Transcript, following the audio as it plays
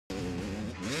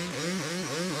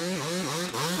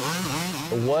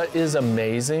What is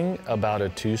amazing about a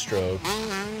two-stroke,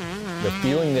 the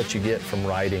feeling that you get from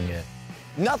riding it.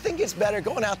 Nothing gets better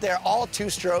going out there, all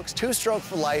two-stroke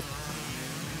for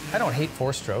life. I don't hate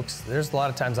four-strokes. There's a lot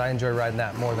of times I enjoy riding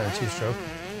that more than a two-stroke.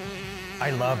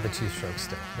 I love the two-stroke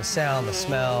still. The sound, the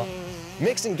smell.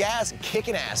 Mixing gas and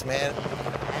kicking ass, man.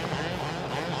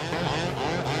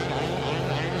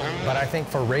 But I think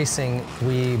for racing,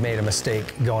 we made a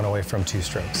mistake going away from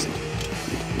two-strokes.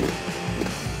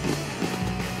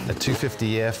 A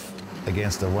 250F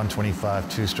against a 125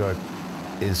 two-stroke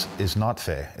is not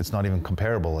fair. It's not even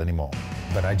comparable anymore.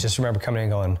 But I just remember coming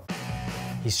in and going,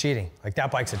 he's cheating. Like,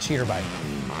 that bike's a cheater bike.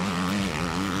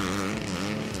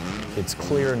 It's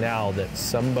clear now that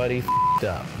somebody f***ed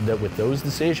up, that with those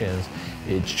decisions,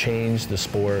 it's changed the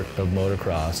sport of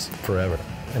motocross forever.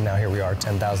 And now here we are,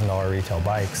 $10,000 retail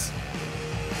bikes.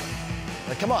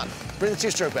 Now, come on, bring the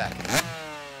two-stroke back.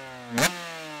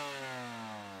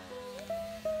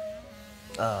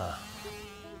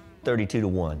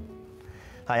 32-1.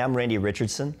 Hi, I'm Randy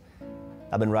Richardson.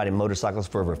 I've been riding motorcycles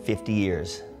for over 50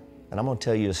 years, and I'm gonna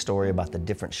tell you a story about the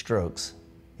different strokes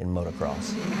in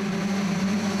motocross.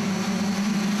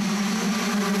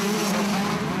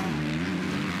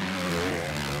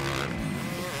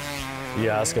 You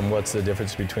ask them what's the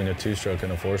difference between a two-stroke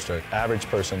and a four-stroke, average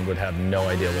person would have no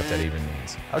idea what that even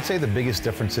means. I would say the biggest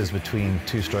differences between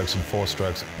two strokes and four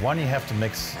strokes. One, you have to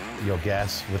mix your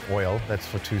gas with oil. That's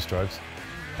for two strokes.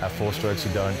 Four strokes,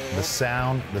 you don't. The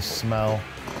sound, the smell.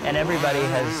 And everybody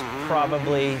has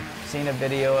probably seen a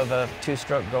video of a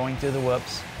two-stroke going through the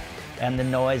whoops and the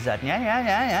noise that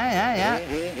yeah.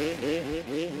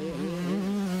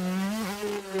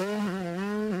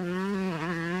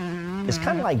 It's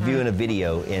kind of like viewing a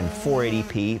video in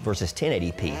 480p versus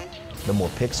 1080p. The more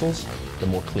pixels, the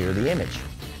more clear the image.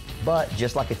 But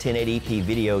just like a 1080p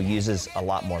video uses a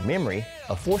lot more memory,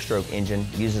 a four-stroke engine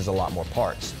uses a lot more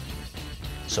parts.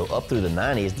 So up through the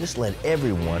 90s, this led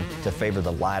everyone to favor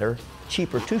the lighter,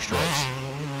 cheaper two-strokes.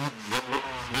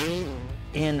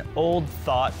 In old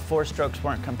thought, four-strokes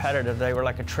weren't competitive. They were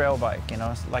like a trail bike, you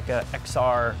know, like a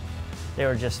XR. They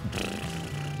were just...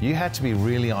 You had to be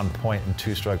really on point in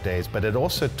two-stroke days, but it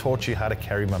also taught you how to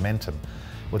carry momentum.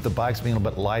 With the bikes being a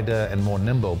bit lighter and more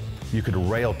nimble, you could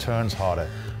rail turns harder.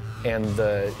 And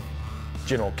the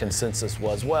general consensus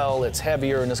was, well, it's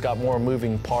heavier and it's got more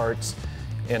moving parts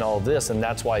and all this, and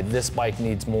that's why this bike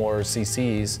needs more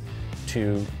CCs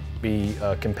to be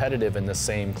competitive in the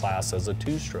same class as a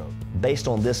two-stroke. Based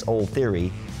on this old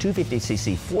theory,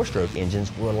 250cc four-stroke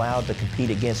engines were allowed to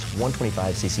compete against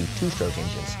 125cc two-stroke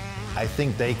engines. I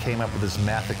think they came up with this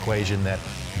math equation that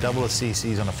double the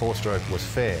CCs on a four-stroke was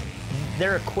fair.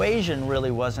 Their equation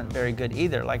really wasn't very good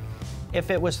either. Like,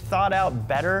 if it was thought out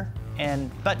better,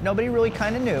 but nobody really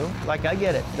kind of knew, like I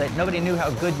get it, that nobody knew how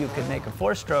good you could make a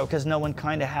four-stroke because no one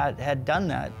kind of had done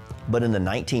that. But in the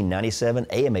 1997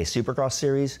 AMA Supercross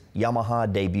series,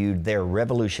 Yamaha debuted their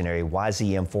revolutionary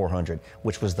YZM 400,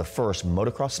 which was the first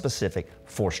motocross-specific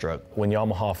four-stroke. When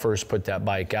Yamaha first put that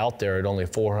bike out there at only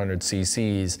 400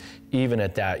 cc's, even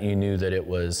at that, you knew that it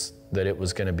was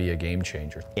going to be a game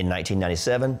changer. In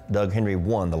 1997, Doug Henry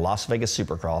won the Las Vegas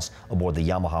Supercross aboard the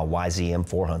Yamaha YZM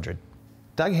 400.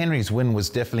 Doug Henry's win was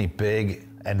definitely big,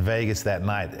 and Vegas that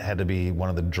night had to be one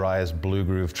of the driest blue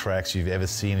groove tracks you've ever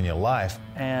seen in your life.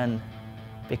 And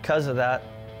because of that,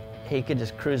 he could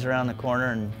just cruise around the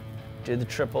corner and do the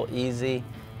triple easy.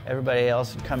 Everybody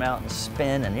else would come out and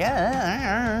spin and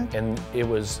yeah. And it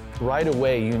was right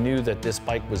away, you knew that this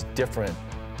bike was different.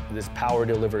 This power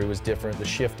delivery was different. The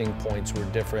shifting points were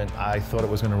different. I thought it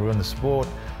was going to ruin the sport.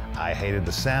 I hated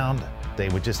the sound. They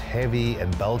were just heavy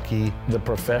and bulky. The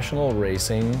professional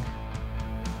racing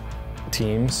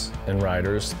teams and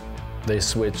riders, they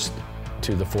switched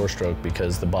to the four-stroke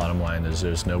because the bottom line is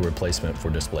there's no replacement for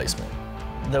displacement.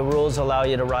 The rules allow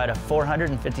you to ride a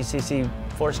 450cc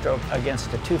four-stroke against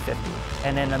a 250.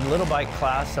 And in a little bike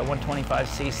class, a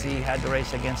 125cc had to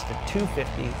race against a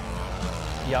 250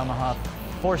 Yamaha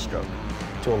four-stroke.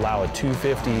 To allow a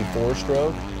 250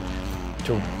 four-stroke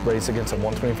to race against a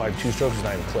 125 two-stroke is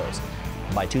not even close.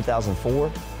 By 2004,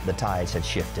 the tides had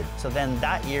shifted. So then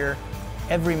that year,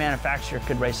 every manufacturer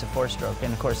could race a four-stroke,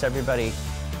 and of course everybody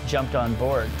jumped on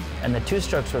board. And the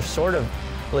two-strokes were sort of,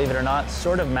 believe it or not,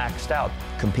 sort of maxed out.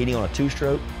 Competing on a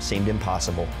two-stroke seemed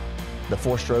impossible. The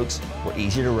four-strokes were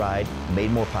easier to ride,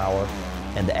 made more power,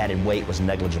 and the added weight was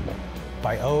negligible.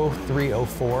 By 03,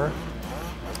 04,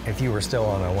 if you were still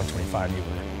on a 125, you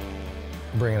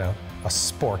were bringing a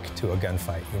spork to a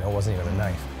gunfight. You know, it wasn't even a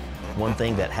knife. One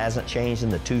thing that hasn't changed in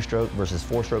the two-stroke versus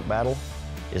four-stroke battle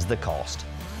is the cost.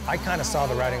 I kind of saw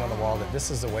the writing on the wall that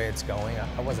this is the way it's going.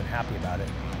 I wasn't happy about it.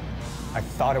 I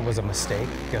thought it was a mistake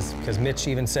because Mitch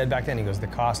even said back then, he goes, the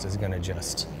cost is gonna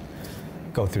just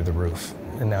go through the roof.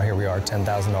 And now here we are,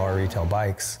 $10,000 retail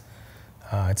bikes.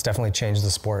 It's definitely changed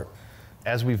the sport.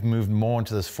 As we've moved more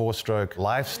into this four-stroke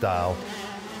lifestyle,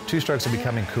 two-strokes are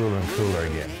becoming cooler and cooler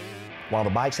again. While the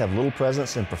bikes have little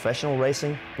presence in professional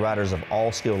racing, riders of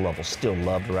all skill levels still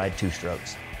love to ride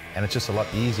two-strokes. And it's just a lot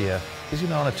easier, because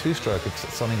on a two-stroke, if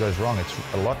something goes wrong, it's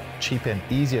a lot cheaper and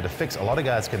easier to fix. A lot of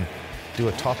guys can do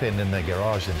a top end in their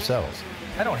garage themselves.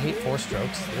 I don't hate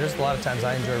four-strokes. There's a lot of times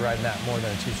I enjoy riding that more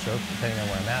than a two-stroke, depending on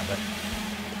where I'm at, but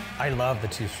I love the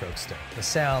two-stroke still. The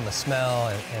sound, the smell,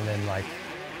 and then like,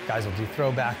 guys will do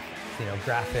throwback,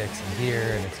 graphics and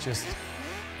gear, and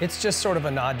it's just sort of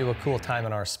a nod to a cool time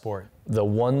in our sport. The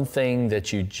one thing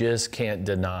that you just can't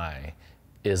deny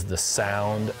is the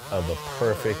sound of a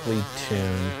perfectly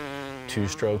tuned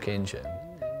two-stroke engine.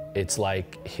 It's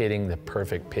like hitting the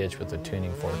perfect pitch with a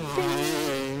tuning fork.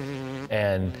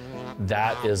 And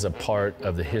that is a part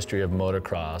of the history of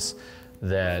motocross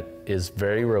that is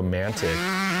very romantic.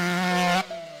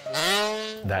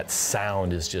 That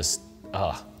sound is just,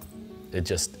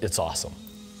 it's awesome.